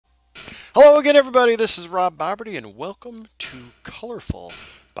Hello again, everybody. This is Rob Boberty, and welcome to Colorful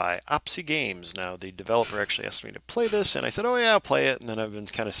by Opsy Games. Now, the developer actually asked me to play this, and I said, oh yeah, I'll play it. And then I've been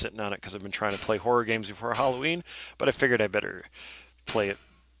kind of sitting on it because I've been trying to play horror games before Halloween, but I figured I better play it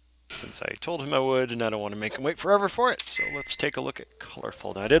since I told him I would, and I don't want to make him wait forever for it. So let's take a look at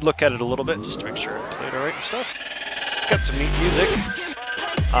Colorful. Now, I did look at it a little bit just to make sure I played all right and stuff. It's got some neat music.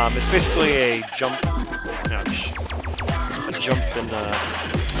 It's basically a jump. Ouch. A jump in.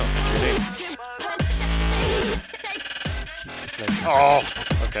 Oh, your name. Oh,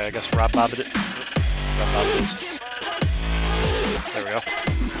 okay. I guess Rob Bobbed it. Rob Bobbed is. There we go.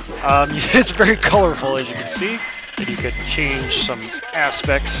 It's very colorful, as you can see, and you can change some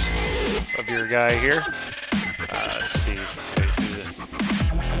aspects of your guy here. Let's see.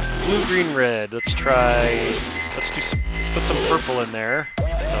 Blue, green, red. Let's try. Let's put some purple in there. No,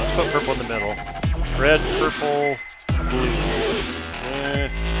 let's put purple in the middle. Red, purple, blue.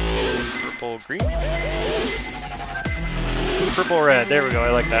 Purple, green. Blue, purple, red. There we go.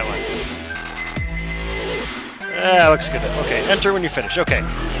 I like that one. Ah, looks good. Okay, enter when you finish. Okay.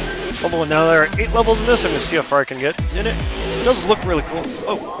 Level 1. Now there are 8 levels in this. I'm going to see how far I can get in it. It does look really cool.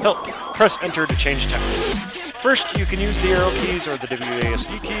 Oh, help. Press enter to change text. First, you can use the arrow keys or the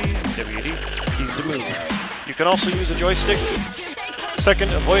WASD keys, WAD keys to move. You can also use a joystick.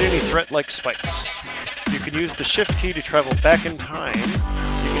 Second, avoid any threat like spikes. You can use the shift key to travel back in time.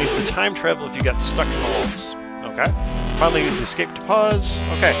 You can use the time travel if you got stuck in the walls. Okay. Finally, use the escape to pause.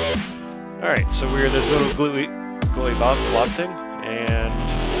 Okay. Alright, so we're this little glowy blob thing, and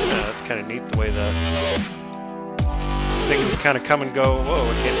yeah, that's kind of neat the way the things kind of come and go. Whoa,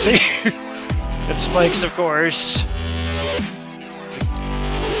 I can't see. It spikes, of course.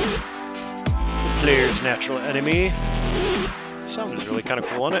 The player's natural enemy. The sound is really kind of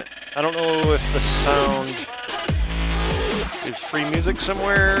cool on it. I don't know if the sound is free music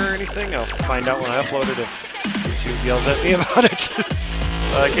somewhere or anything. I'll find out when I upload it if YouTube yells at me about it.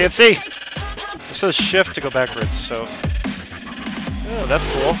 I can't see. It says shift to go backwards, so... Oh, that's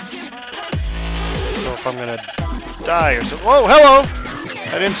cool. So if I'm gonna die or something... Whoa, hello!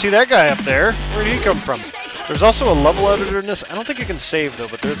 I didn't see that guy up there. Where did he come from? There's also a level editor in this. I don't think you can save, though,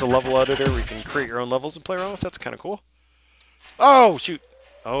 but there's a level editor where you can create your own levels and play around with. That's kind of cool. Oh, shoot.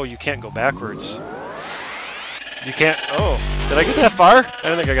 Oh, you can't go backwards. You can't... Oh, did I get that far? I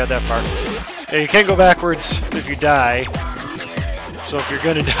don't think I got that far. Yeah, you can't go backwards if you die. So if you're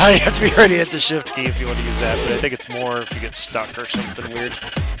gonna die, you have to be ready at the shift key if you want to use that, but I think it's more if you get stuck or something weird.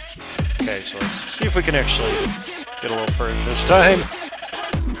 Okay, so let's see if we can actually get a little further this time.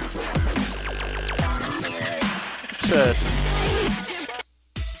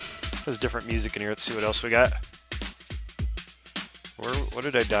 There's different music in here. Let's see what else we got. What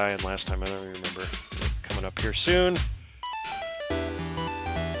did I die in last time? I don't even remember. Coming up here soon.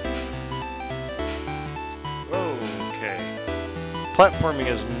 Platforming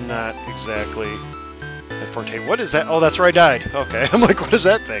is not exactly my forte. What is that? Oh, that's where I died. Okay, I'm like, what is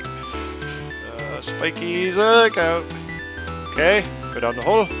that thing? Spikies, look out. Okay, go down the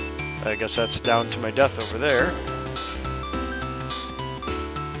hole. I guess that's down to my death over there.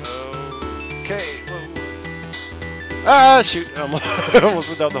 Okay. Whoa. Ah, shoot. I almost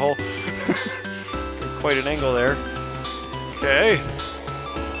went down the hole. Quite an angle there. Okay.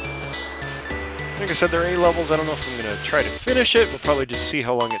 Like I said, there are 8 levels. I don't know if I'm going to try to finish it. We'll probably just see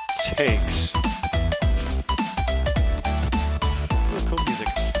how long it takes. Oh, cool music.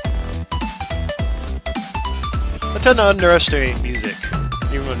 I tend to underestimate music.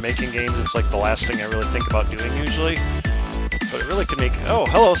 Even when making games, it's like the last thing I really think about doing usually. But it really could make... Oh,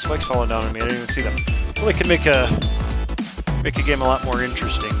 hello, spikes falling down on me. I didn't even see them. It really could make a game a lot more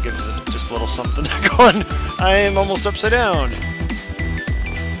interesting. Gives it just a little something to go on. I am almost upside down.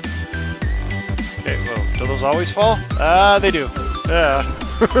 Okay, whoa. Do those always fall? Ah, they do. Yeah.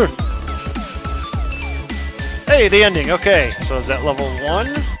 Hey, the ending. Okay, so is that level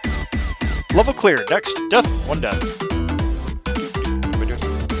 1? Level clear. Next, death. 1 death.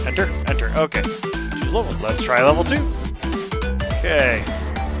 Enter? Enter. Okay. Choose level. Let's try level 2. Okay.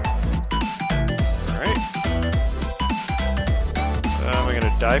 Alright. Am I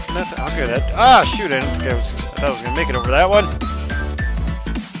gonna die from that? Okay, that... Ah, shoot, I didn't think I thought I was gonna make it over that one.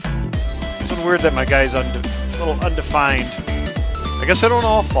 It's weird that my guy's a little undefined. I guess they don't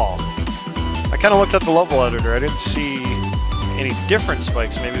all fall. I kind of looked at the level editor. I didn't see any different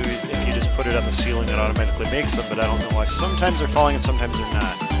spikes. Maybe if you just put it on the ceiling, it automatically makes them, but I don't know why. Sometimes they're falling and sometimes they're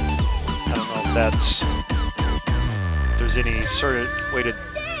not. I don't know if that's... if there's any sort of way to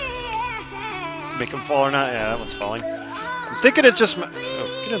make them fall or not. Yeah, that one's falling. I'm thinking it's just my... Oh,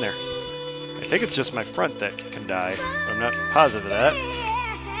 get in there. I think it's just my front that can die. I'm not positive of that.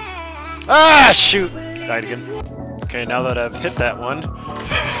 Ah, shoot! Died again. Okay, now that I've hit that one,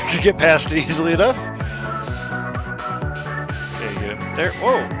 I can get past it easily enough. Okay, get it there.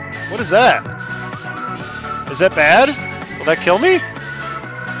 Whoa! What is that? Is that bad? Will that kill me?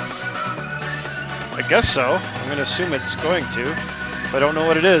 I guess so. I'm gonna assume it's going to. If I don't know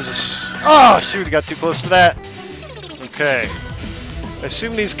what it is. Oh, shoot! I got too close to that. Okay. I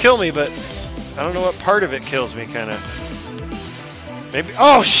assume these kill me, but I don't know what part of it kills me, kind of. Maybe.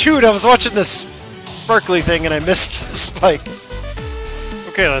 Oh, shoot! I was watching this sparkly thing and I missed the spike.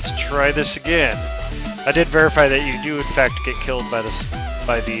 Okay, let's try this again. I did verify that you do, in fact, get killed by the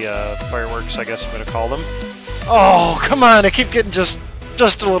fireworks, I guess I'm going to call them. Oh, come on! I keep getting just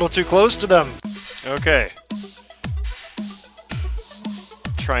a little too close to them. Okay.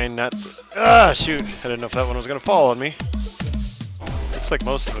 Trying not to... Ah, shoot! I didn't know if that one was going to fall on me. Looks like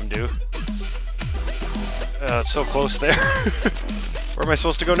most of them do. It's so close there. Where am I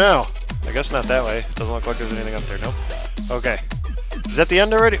supposed to go now? I guess not that way. It doesn't look like there's anything up there. Nope. Okay. Is that the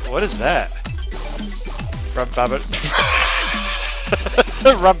end already? What is that? Rababite?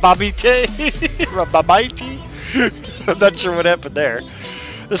 Rababite? I'm not sure what happened there.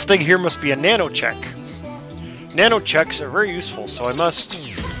 This thing here must be a nanocheck. Nanochecks are very useful, so I must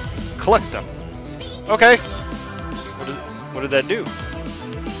collect them. Okay. What did that do?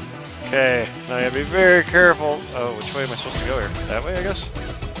 Okay, now I gotta be very careful. Oh, which way am I supposed to go here? That way, I guess?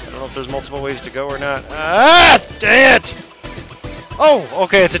 I don't know if there's multiple ways to go or not. Ah, dang it! Oh,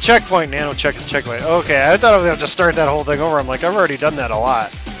 okay, it's a checkpoint. Nanocheck is a checkpoint. Okay, I thought I was going to have to start that whole thing over. I'm like, I've already done that a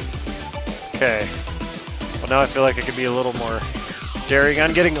lot. Okay. Well, now I feel like I could be a little more daring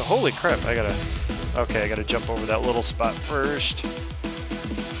on getting... Holy crap, I gotta... Okay, I gotta jump over that little spot first.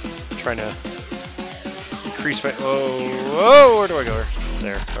 I'm trying to increase my... Oh, where do I go?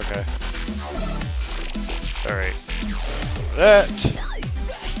 There, okay. Alright. That.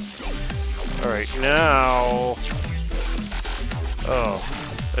 Alright, now... Oh,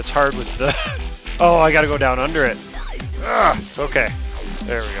 it's hard with the... Oh, I gotta go down under it. Ugh, okay,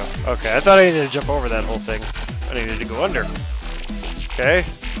 there we go. Okay, I thought I needed to jump over that whole thing. I needed to go under. Okay.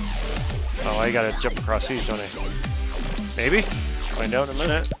 Oh, I gotta jump across these, don't I? Maybe? Find out in a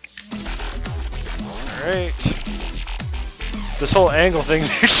minute. Alright. This whole angle thing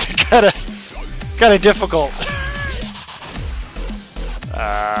makes it kinda difficult.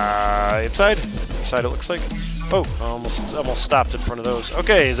 Inside? Inside it looks like. Oh, I almost stopped in front of those.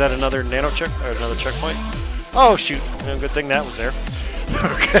 Okay, is that another nano check or another checkpoint? Oh shoot! Yeah, good thing that was there.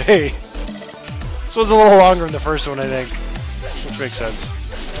 Okay. This one's a little longer than the first one, I think, which makes sense.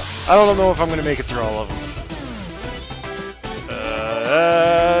 I don't know if I'm gonna make it through all of them.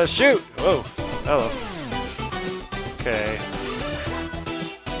 Shoot! Whoa! Hello. Okay.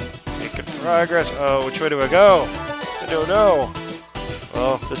 Making progress. Oh, which way do I go? I don't know.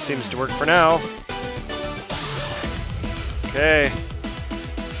 Well, this seems to work for now. Okay.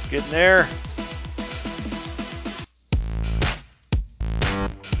 Getting there.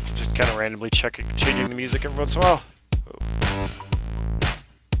 Just kind of randomly changing the music every once in a while.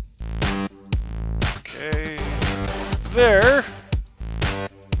 Okay. There.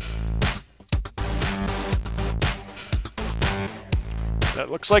 That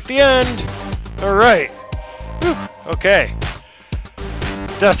looks like the end. Alright. Okay.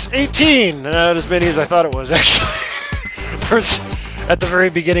 That's 18! Not as many as I thought it was, actually. At the very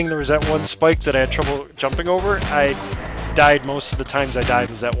beginning, there was that one spike that I had trouble jumping over. I died most of the times I died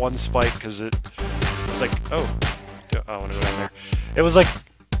was that one spike, because it was like, oh, I want to go down there. It was like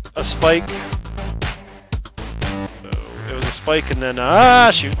a spike. It was a spike and then,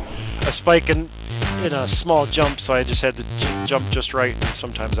 shoot, a spike in a small jump, so I just had to jump just right, and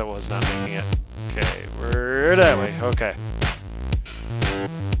sometimes I was not making it. Okay, we're that way. Okay.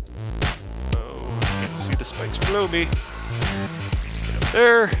 Oh, I can't see the spikes below me. Get up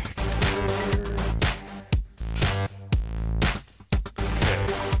there. Okay.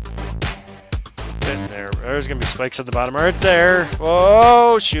 Getting there. There's gonna be spikes at the bottom right there.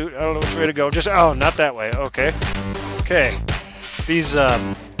 Whoa, shoot. I don't know which way to go. Just, oh, not that way. Okay. Okay. These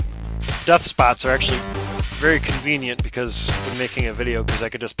death spots are actually very convenient because when making a video, because I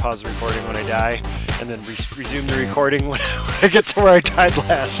could just pause the recording when I die and then resume the recording when I get to where I died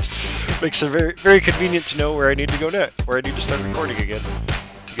last. Makes it very, very convenient to know where I need to go next, where I need to start recording again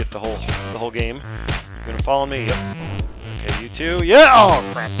to get the whole game. You gonna follow me? Yep. Okay, you too. Yeah. Oh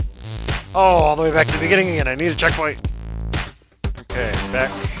crap. Oh, all the way back to the beginning again. I need a checkpoint. Okay, back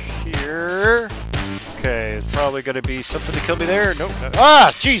here. Okay, it's probably gonna be something to kill me there. Nope.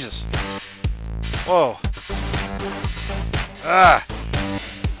 Ah, Jesus. Whoa. Ah.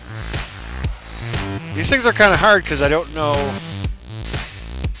 These things are kind of hard because I don't know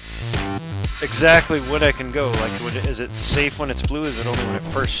exactly when I can go. Like, is it safe when it's blue? Is it only when it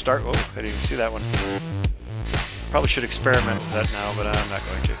first starts? Oh, I didn't even see that one. Probably should experiment with that now, but I'm not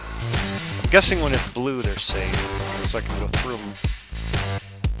going to. I'm guessing when it's blue, they're safe, so I can go through them,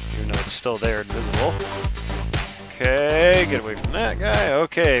 even though it's still there, invisible. Okay, get away from that guy.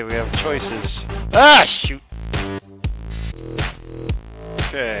 Okay, we have choices. Ah, shoot!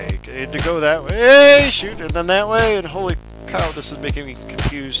 Okay, need to go that way, shoot, and then that way, and holy cow, this is making me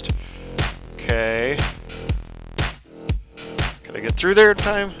confused. Okay. Can I get through there in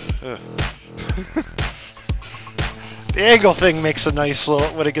time? Ugh. The angle thing makes a nice little,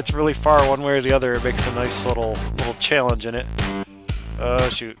 when it gets really far one way or the other, it makes a nice little challenge in it. Oh,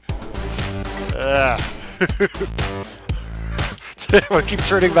 shoot. Ah. I want to keep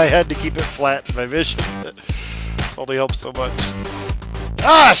turning my head to keep it flat in my vision. Only helps so much.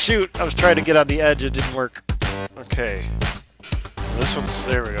 Ah, shoot! I was trying to get on the edge, it didn't work. Okay. This one's,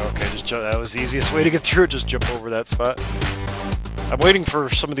 there we go. Okay, just jump, that was the easiest way to get through, just jump over that spot. I'm waiting for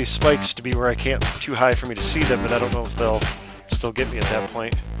some of these spikes to be where I can't, it's too high for me to see them, but I don't know if they'll still get me at that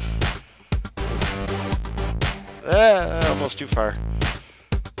point. Ah, almost too far.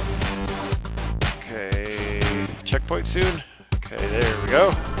 Okay, checkpoint soon. Okay, there we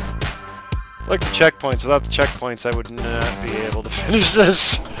go. I like the checkpoints. Without the checkpoints, I would not be able to finish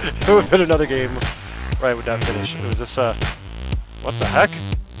this. It would have been another game where I would not finish. It was this, what the heck?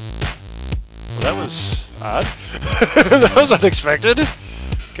 Well, that was odd. That was unexpected.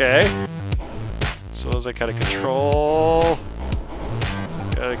 Okay. So as I kind of control...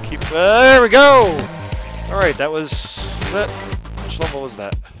 Gotta keep... there we go! Alright, that was... which level was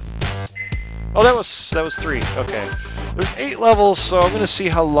that? Oh, that was 3. Okay. There's 8 levels, so I'm going to see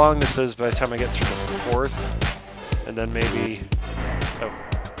how long this is by the time I get through the 4th. And then maybe... oh.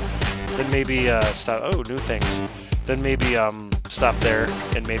 Then maybe, stop... oh, new things. Then maybe, stop there,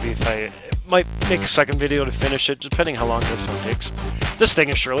 and maybe if I... might make a second video to finish it, depending how long this one takes. This thing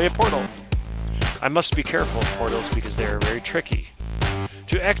is surely a portal. I must be careful of portals because they are very tricky.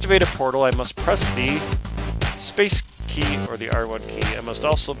 To activate a portal, I must press the space key or the R1 key. I must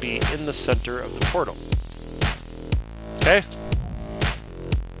also be in the center of the portal. Okay?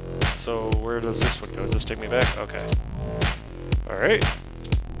 So where does this one go? Does this take me back? Okay. Alright.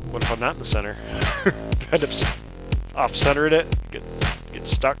 What if I'm not in the center? End up off-centering it? Get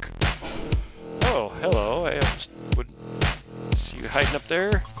stuck? Oh, hello. I wouldn't see you hiding up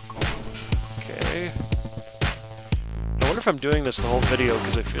there. Okay. I wonder if I'm doing this the whole video,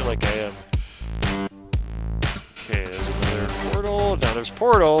 because I feel like I am. Okay, there's another portal. Now there's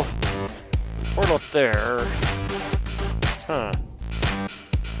portal. Portal up there. Huh.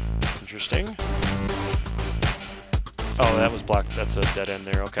 Interesting. Oh, that was blocked. That's a dead end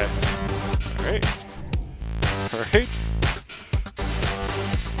there. Okay. Alright. Alright.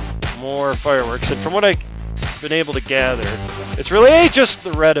 More fireworks, and from what I've been able to gather, it's really just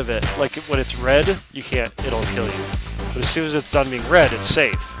the red of it. Like, when it's red, you can't, it'll kill you. But as soon as it's done being red, it's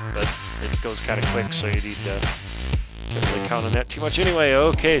safe. But it goes kind of quick, so you need to can't really count on that too much anyway.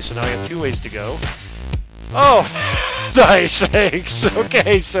 Okay, so now I have 2 ways to go. Oh! Nice, thanks!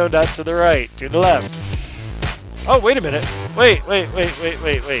 Okay, so not to the right, to the left. Oh, wait a minute. Wait.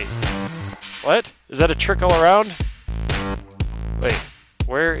 What? Is that a trick all around? Wait.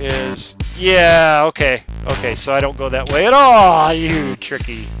 Where is... yeah, okay. Okay, so I don't go that way at all, you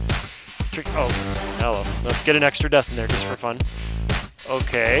tricky... oh, hello. Let's get an extra death in there just for fun.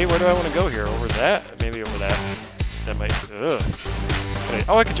 Okay, where do I want to go here? Over that? Maybe over that. That might... ugh.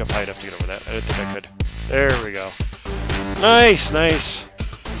 Oh, I could jump high enough to get over that. I didn't think I could. There we go. Nice, nice.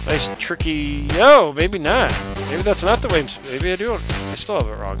 Nice, tricky... oh, maybe not. Maybe that's not the way... maybe I do it. I still have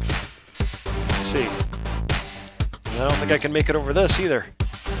it wrong. Let's see. I don't think I can make it over this either.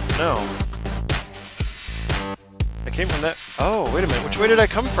 No. I came from that... oh, wait a minute. Which way did I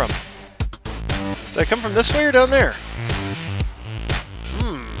come from? Did I come from this way or down there?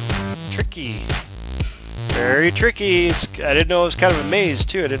 Tricky. Very tricky. I didn't know it was kind of a maze,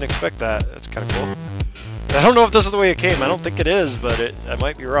 too. I didn't expect that. That's kind of cool. I don't know if this is the way it came. I don't think it is, but I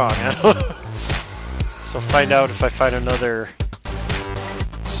might be wrong. So find out if I find another...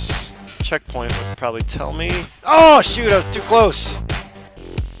 checkpoint would probably tell me... oh, shoot! I was too close!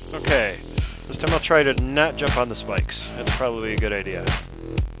 Okay. This time I'll try to not jump on the spikes. That's probably a good idea.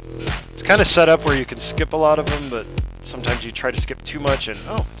 It's kind of set up where you can skip a lot of them, but sometimes you try to skip too much and...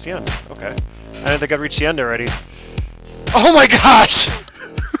 oh, it's the end. Okay. I didn't think I'd reach the end already. Oh my gosh!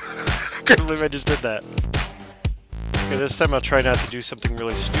 I couldn't believe I just did that. Okay, this time I'll try not to do something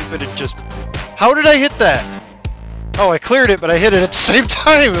really stupid and just... how did I hit that? Oh, I cleared it, but I hit it at the same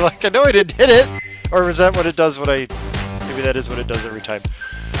time! Like, I know I didn't hit it! Or was that what it does when I... maybe that is what it does every time.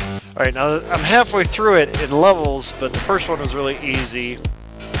 Alright, now I'm halfway through it in levels, but the first one was really easy.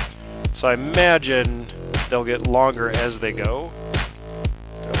 So I imagine they'll get longer as they go.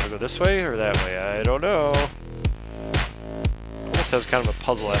 Do I want to go this way or that way? I don't know. Almost has kind of a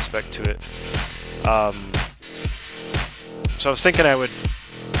puzzle aspect to it. So I was thinking I would...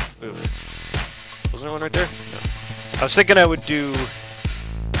 Oof. Wasn't there one right there? No. I was thinking I would do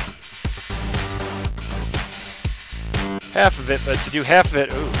half of it, but to do half of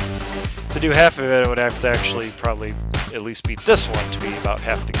it... Ooh. To do half of it, I would have to actually probably at least beat this one to be about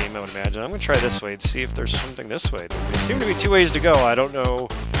half the game, I would imagine. I'm going to try this way and see if there's something this way. There seem to be 2 ways to go. I don't know.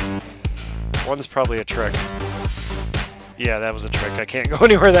 One's probably a trick. Yeah, that was a trick. I can't go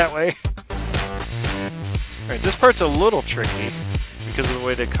anywhere that way. Alright, this part's a little tricky because of the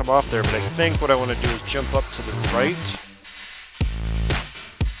way they come off there, but I think what I want to do is jump up to the right.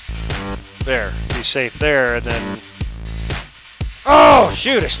 There. Be safe there, and then... Oh,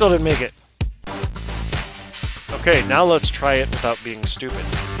 shoot! I still didn't make it. Okay, now let's try it without being stupid.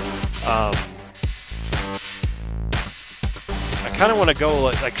 I kind of want to go,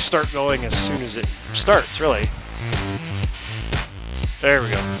 like, start going as soon as it starts, really. There we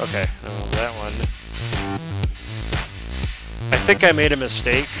go. Okay, oh, that one. I think I made a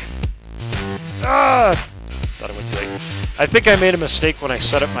mistake. Ah! Thought I went too late. I think I made a mistake when I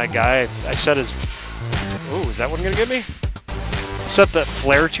set up my guy. I set his... Ooh, is that one gonna get me? Set the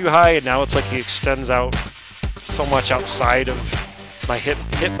flare too high, and now it's like he extends out so much outside of my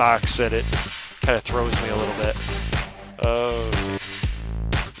hitbox that it kind of throws me a little bit. Oh.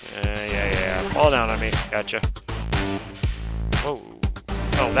 Yeah. Fall down on me. Gotcha. Whoa.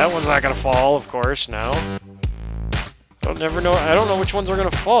 Oh, that one's not gonna fall, of course, now. I don't know which ones are gonna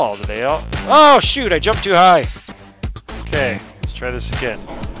fall. Do they all? Oh, shoot, I jumped too high. Okay, let's try this again.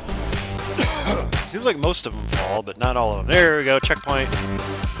 Seems like most of them fall, but not all of them. There we go, checkpoint.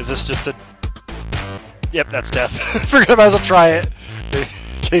 Is this just a... Yep, that's death. Forget I might as well try it, in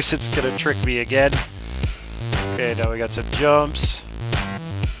case it's gonna trick me again. Okay, now we got some jumps.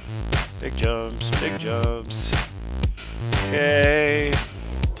 Big jumps, big jumps. Okay.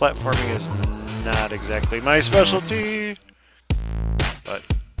 Platforming is not exactly my specialty, but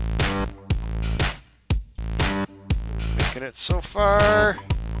making it so far.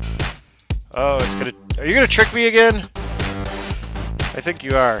 Oh, it's gonna... Are you gonna trick me again? I think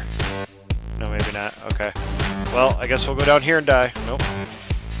you are. No, maybe not. Okay. Well, I guess we'll go down here and die. Nope.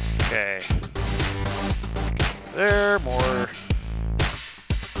 Okay. There, more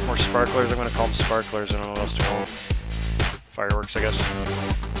sparklers. I'm gonna call them sparklers. I don't know what else to call them. Fireworks, I guess.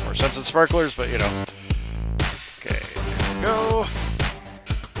 More sense of sparklers, but you know. Okay, there we go.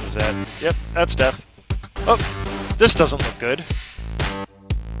 What is that? Yep, that's death. Oh, this doesn't look good.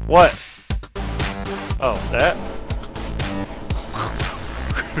 What? Oh, that?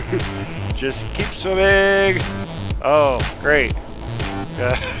 Just keep swimming! Oh, great.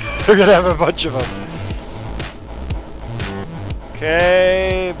 We're gonna have a bunch of them.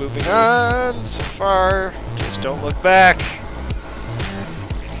 Okay, moving on. So far, just don't look back.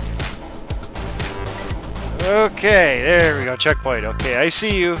 Okay, there we go. Checkpoint. Okay, I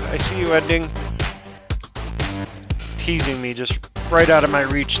see you. I see you ending. Teasing me just right out of my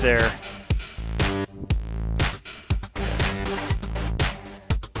reach there.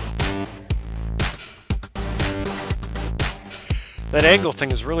 That angle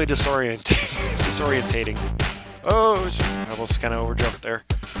thing is really disorientating. Oh, I almost kind of overjumped there.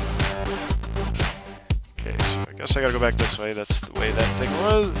 Okay, so I guess I gotta go back this way. That's the way that thing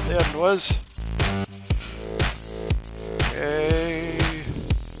was. The end was. Okay.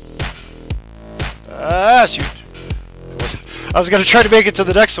 Ah, shoot. I was gonna try to make it to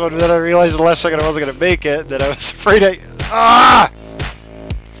the next one, but then I realized the last second I wasn't gonna make it. That I was afraid I... Ah!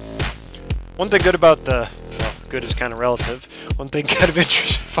 One thing good about the... Well, good is kind of relative. One thing kind of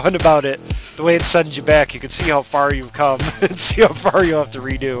fun about it, the way it sends you back, you can see how far you've come and see how far you have to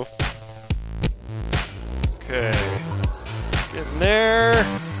redo. Okay. Getting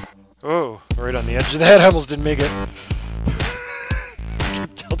there. Oh, right on the edge of that. I almost didn't make it.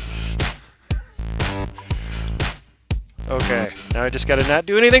 Okay, now I just gotta not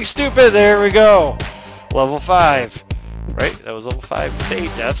do anything stupid. There we go. Level 5. Right? That was level 5 with 8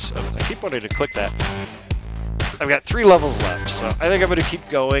 deaths. Oh, I keep wanting to click that. I've got 3 levels left, so I think I'm gonna keep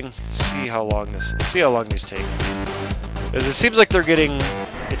going. See how long these take. Because it seems like they're getting.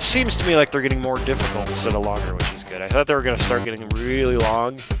 It seems to me like they're getting more difficult instead of longer, which is good. I thought they were gonna start getting really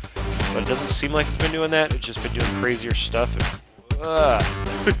long, but it doesn't seem like it's been doing that. It's just been doing crazier stuff. And,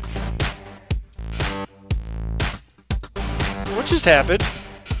 what just happened?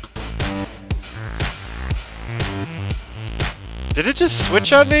 Did it just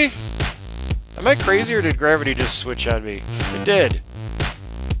switch on me? Am I crazy or did gravity just switch on me? It did.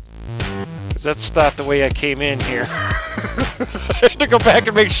 Because that's not the way I came in here. I had to go back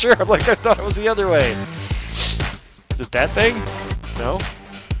and make sure. I'm like, I thought it was the other way. Is it that thing? No?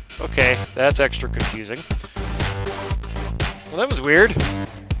 Okay, that's extra confusing. Well, that was weird.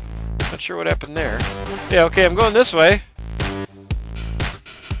 Not sure what happened there. Yeah, okay, I'm going this way.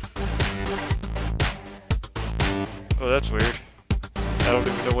 Oh, that's weird. I don't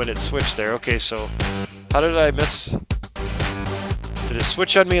even know when it switched there. Okay, so how did I miss? Did it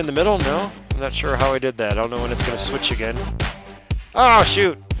switch on me in the middle? No? I'm not sure how I did that. I don't know when it's going to switch again. Oh,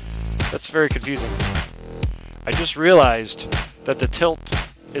 shoot! That's very confusing. I just realized that the tilt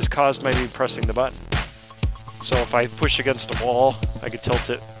is caused by me pressing the button. So if I push against a wall, I could tilt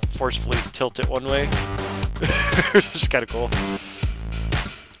it, forcefully tilt it one way. Which is kind of cool.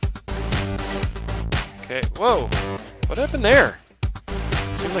 Okay, whoa! What happened there?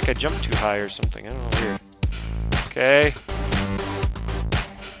 It seemed like I jumped too high or something. I don't know, weird. Okay.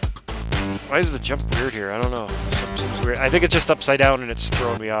 Why is the jump weird here? I don't know. Something seems weird. I think it's just upside down and it's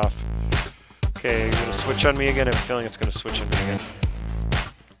throwing me off. Okay, you're gonna switch on me again? I have a feeling it's gonna switch on me again.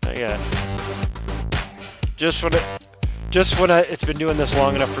 Not yet. Just when it's been doing this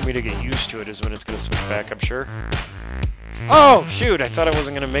long enough for me to get used to it is when it's gonna switch back, I'm sure. Oh, shoot! I thought I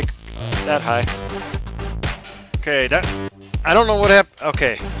wasn't gonna make that high. Okay, I don't know what happened.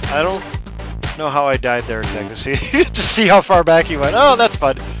 Okay, I don't know how I died there exactly. See, to see how far back he went. Oh, that's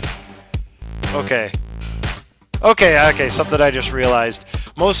fun. Okay. Okay, something I just realized.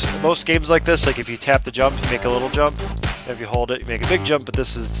 Most games like this, like if you tap the jump, you make a little jump. If you hold it, you make a big jump, but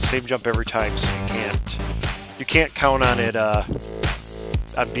this is the same jump every time, so you can't count on it on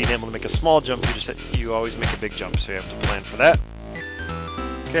being able to make a small jump. You always make a big jump, so you have to plan for that.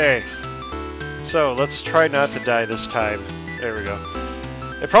 Okay. So, let's try not to die this time. There we go.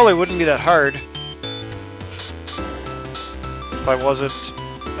 It probably wouldn't be that hard if I wasn't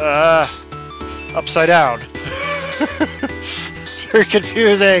upside down. It's very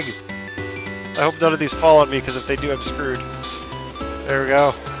confusing. I hope none of these fall on me, because if they do, I'm screwed. There we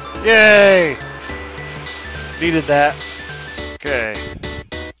go. Yay! Needed that. Okay.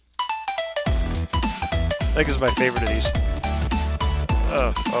 I think this is my favorite of these.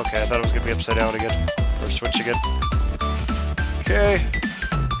 Oh, okay, I thought it was going to be upside down again. Or switch again. Okay.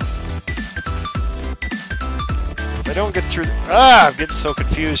 If I don't get through I'm getting so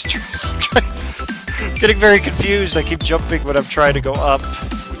confused. Getting very confused. I keep jumping when I'm trying to go up,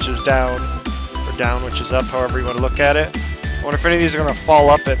 which is down. Or down, which is up, however you want to look at it. I wonder if any of these are going to fall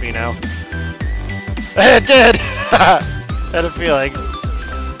up at me now. It did! Had a feeling.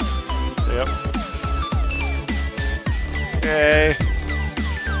 Yep. Okay.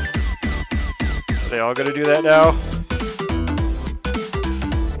 Are they all gonna do that now?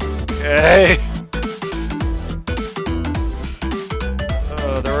 Okay.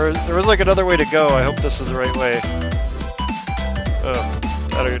 There was like another way to go. I hope this is the right way. Oh,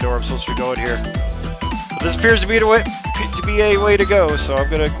 I don't even know where I'm supposed to be going here. But this appears to be a way to go, so I'm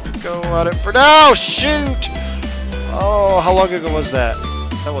gonna go on it for now. Shoot! Oh, how long ago was that?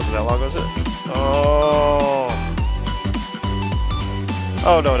 That wasn't that long, was it? Oh.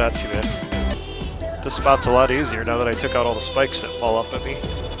 Oh no, not too bad. This spot's a lot easier now that I took out all the spikes that fall up at me.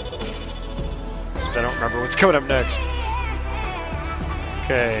 I don't remember what's coming up next.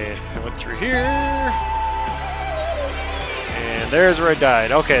 Okay, I went through here. And there's where I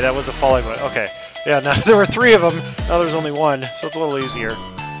died. Okay, that was a falling one. Okay. Yeah, now there were 3 of them. Now there's only 1, so it's a little easier.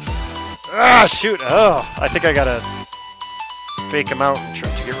 Ah, shoot! Oh, I think I gotta fake him out and try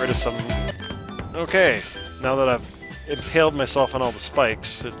to get rid of some. Okay, now that I've impaled myself on all the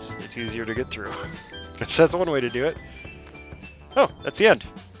spikes, it's easier to get through. Guess that's one way to do it. Oh, that's the end.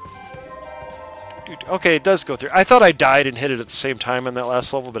 Okay, it does go through. I thought I died and hit it at the same time on that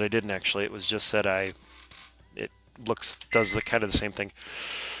last level, but I didn't actually. It was just that it does kind of the same thing.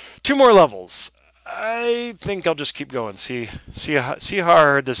 2 more levels. I think I'll just keep going. See how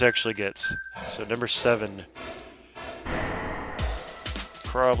hard this actually gets. So number 7.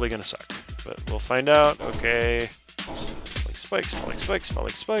 Probably gonna suck, but we'll find out. Okay. Falling spikes, falling spikes,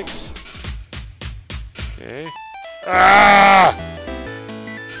 falling spikes. Okay. Ah!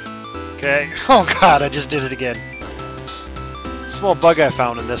 Okay. Oh god, I just did it again. Small bug I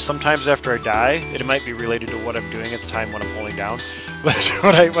found in this. Sometimes after I die, it might be related to what I'm doing at the time when I'm holding down. But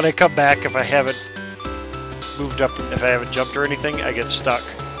when I come back, if I haven't moved up, if I haven't jumped or anything, I get stuck.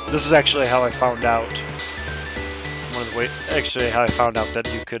 This is actually how I found out. Actually, how I found out that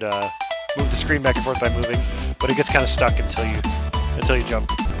you could move the screen back and forth by moving, but it gets kind of stuck until you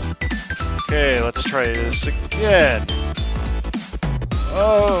jump. Okay, let's try this again.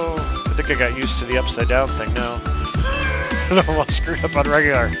 Oh, I think I got used to the upside down thing now. I almost screwed up on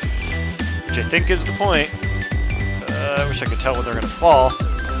regular, which I think is the point. I wish I could tell when they're going to fall.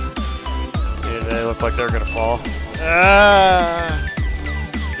 Yeah, they look like they're going to fall. Ah!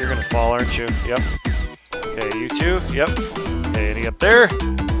 You're going to fall, aren't you? Yep. Okay, you too? Yep. Okay, any up there?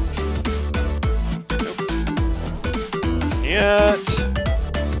 Nope. Nothing yet.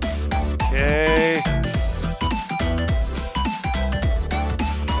 Okay.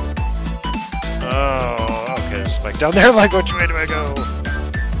 Oh, okay, there's a spike down there. Like, which way do I go?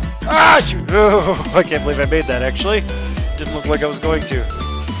 Ah, shoot! Oh, I can't believe I made that, actually. Didn't look like I was going to.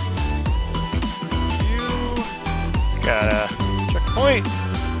 You got a checkpoint.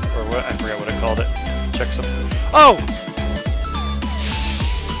 Or what? I forgot what I called it. Check some. Oh!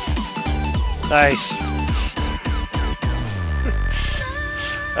 Nice.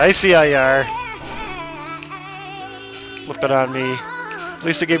 I see how you are. Flip it on me. At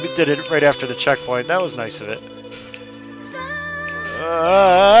least it did it right after the checkpoint. That was nice of it.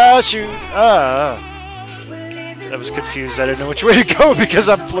 Shoot! I was confused. I didn't know which way to go because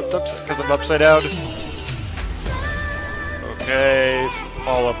I'm flipped up because I'm upside down. Okay,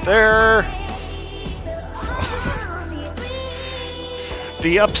 fall up there.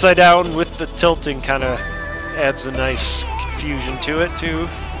 The upside down with the tilting kind of adds a nice confusion to it too.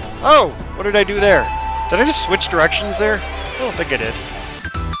 Oh, what did I do there? Did I just switch directions there? I don't think I did.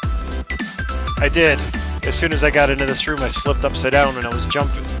 I did. As soon as I got into this room, I slipped upside down and I was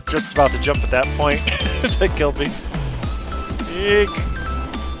jumping, just about to jump at that point. That killed me. Eek.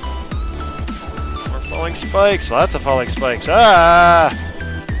 More falling spikes. Lots of falling spikes. Ah!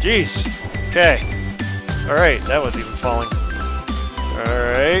 Jeez. Okay. Alright, that was even falling.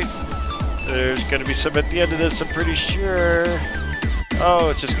 Alright. There's going to be some at the end of this, I'm pretty sure.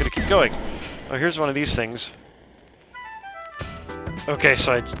 Oh, it's just going to keep going. Oh, here's one of these things. Okay,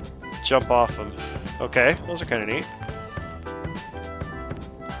 so I jump off them. Okay, those are kind of neat.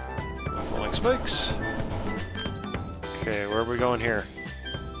 Falling spikes. Okay, where are we going here?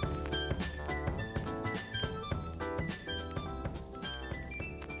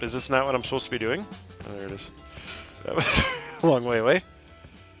 Is this not what I'm supposed to be doing? Oh, there it is. That was a long way away.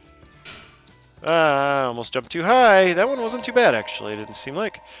 I almost jumped too high. That one wasn't too bad, actually. It didn't seem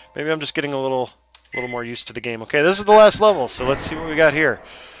like. Maybe I'm just getting a little more used to the game. Okay, this is the last level, so let's see what we got here.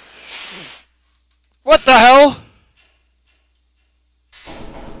 What the hell?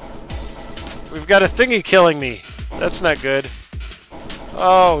 We've got a thingy killing me. That's not good.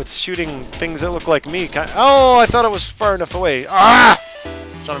 Oh, it's shooting things that look like me. Oh, I thought it was far enough away. Ah!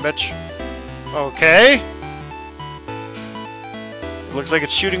 Son of a bitch. Okay. It looks like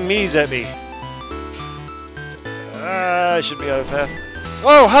it's shooting me's at me. I should be out of path.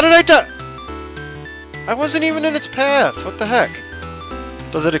 Whoa, how did I die? I wasn't even in its path. What the heck?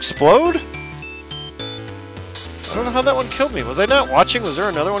 Does it explode? I don't know how that one killed me. Was I not watching? Was there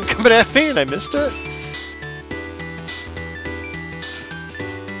another one coming at me and I missed it?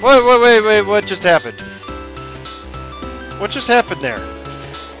 Wait, what just happened? What just happened there?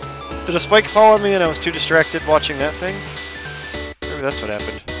 Did a spike fall on me and I was too distracted watching that thing? Maybe that's what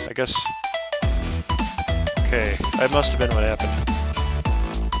happened. I guess... Okay, that must have been what happened.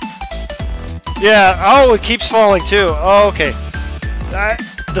 Yeah, oh, it keeps falling too. Oh, okay.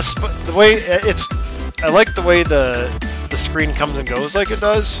 The way it's... I like the way the screen comes and goes like it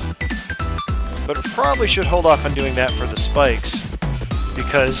does. But it probably should hold off on doing that for the spikes.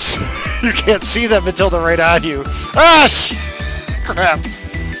 Because you can't see them until they're right on you. Ah, crap.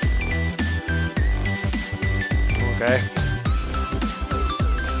 Okay.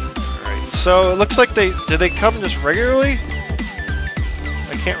 Alright, so it looks like do they come just regularly?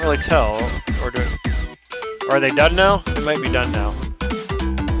 I can't really tell. Or are they done now? They might be done now.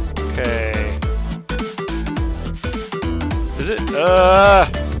 Okay. Is it?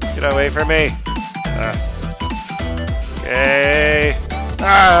 Get away from me. Okay.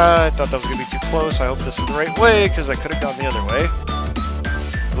 I thought that was going to be too close. I hope this is the right way, because I could have gone the other way.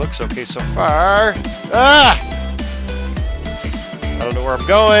 It looks okay so far. Ah! I don't know where I'm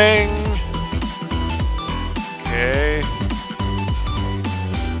going. Okay.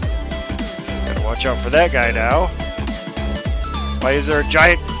 Gotta watch out for that guy now. Why is there a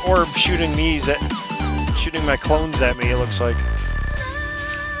giant orb shooting my clones at me, it looks like.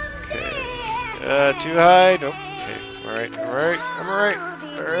 Okay. Too high? Nope. Okay. Alright, alright. I'm alright.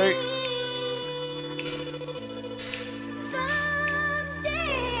 Alright.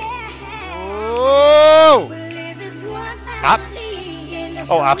 Whoa!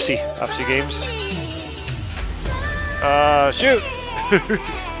 Oh, Opsy. Opsy Games. Shoot!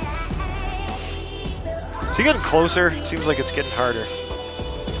 Is he getting closer? It seems like it's getting harder.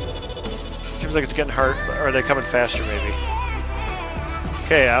 Seems like it's getting hard. Or are they coming faster, maybe?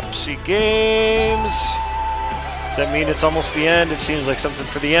 Okay, Opsy Games. Does that mean it's almost the end? It seems like something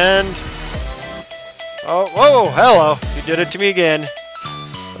for the end. Oh, whoa, hello. You did it to me again.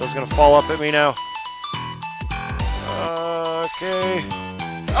 Are those going to fall up at me now? Okay.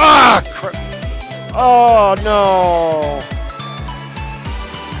 Ah, crap. Oh, no.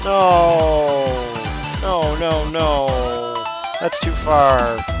 No. No. That's too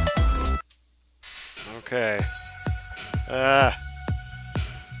far. Okay.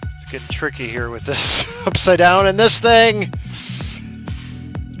 It's getting tricky here with this upside down and this thing.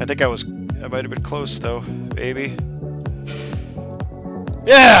 I think I might have been close though, baby.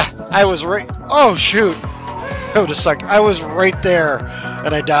 Yeah, I was right. Oh shoot! I would have sucked. I was right there,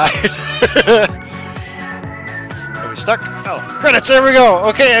 and I died. Are we stuck? Oh, credits! There we go.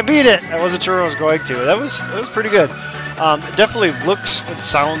 Okay, I beat it. I wasn't sure I was going to. That was pretty good. It definitely looks and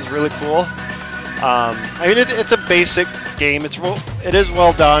sounds really cool. I mean, it's a basic game. It is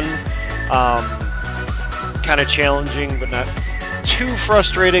well done. Kind of challenging, but not too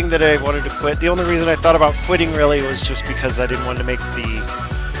frustrating that I wanted to quit. The only reason I thought about quitting really was just because I didn't want to make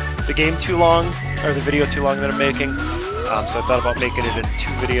the game too long, or the video too long that I'm making. So I thought about making it in 2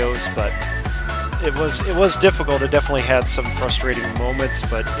 videos, but it was difficult. It definitely had some frustrating moments,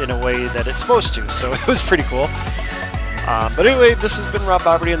 but in a way that it's supposed to. So it was pretty cool. But anyway, this has been Rob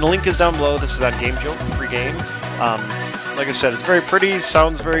Boberty, and the link is down below. This is on GameJolt, free game. Like I said, it's very pretty,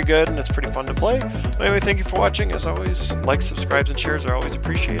 sounds very good, and it's pretty fun to play. But anyway, thank you for watching. As always, likes, subscribes, and shares are always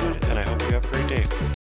appreciated, and I hope you have a great day.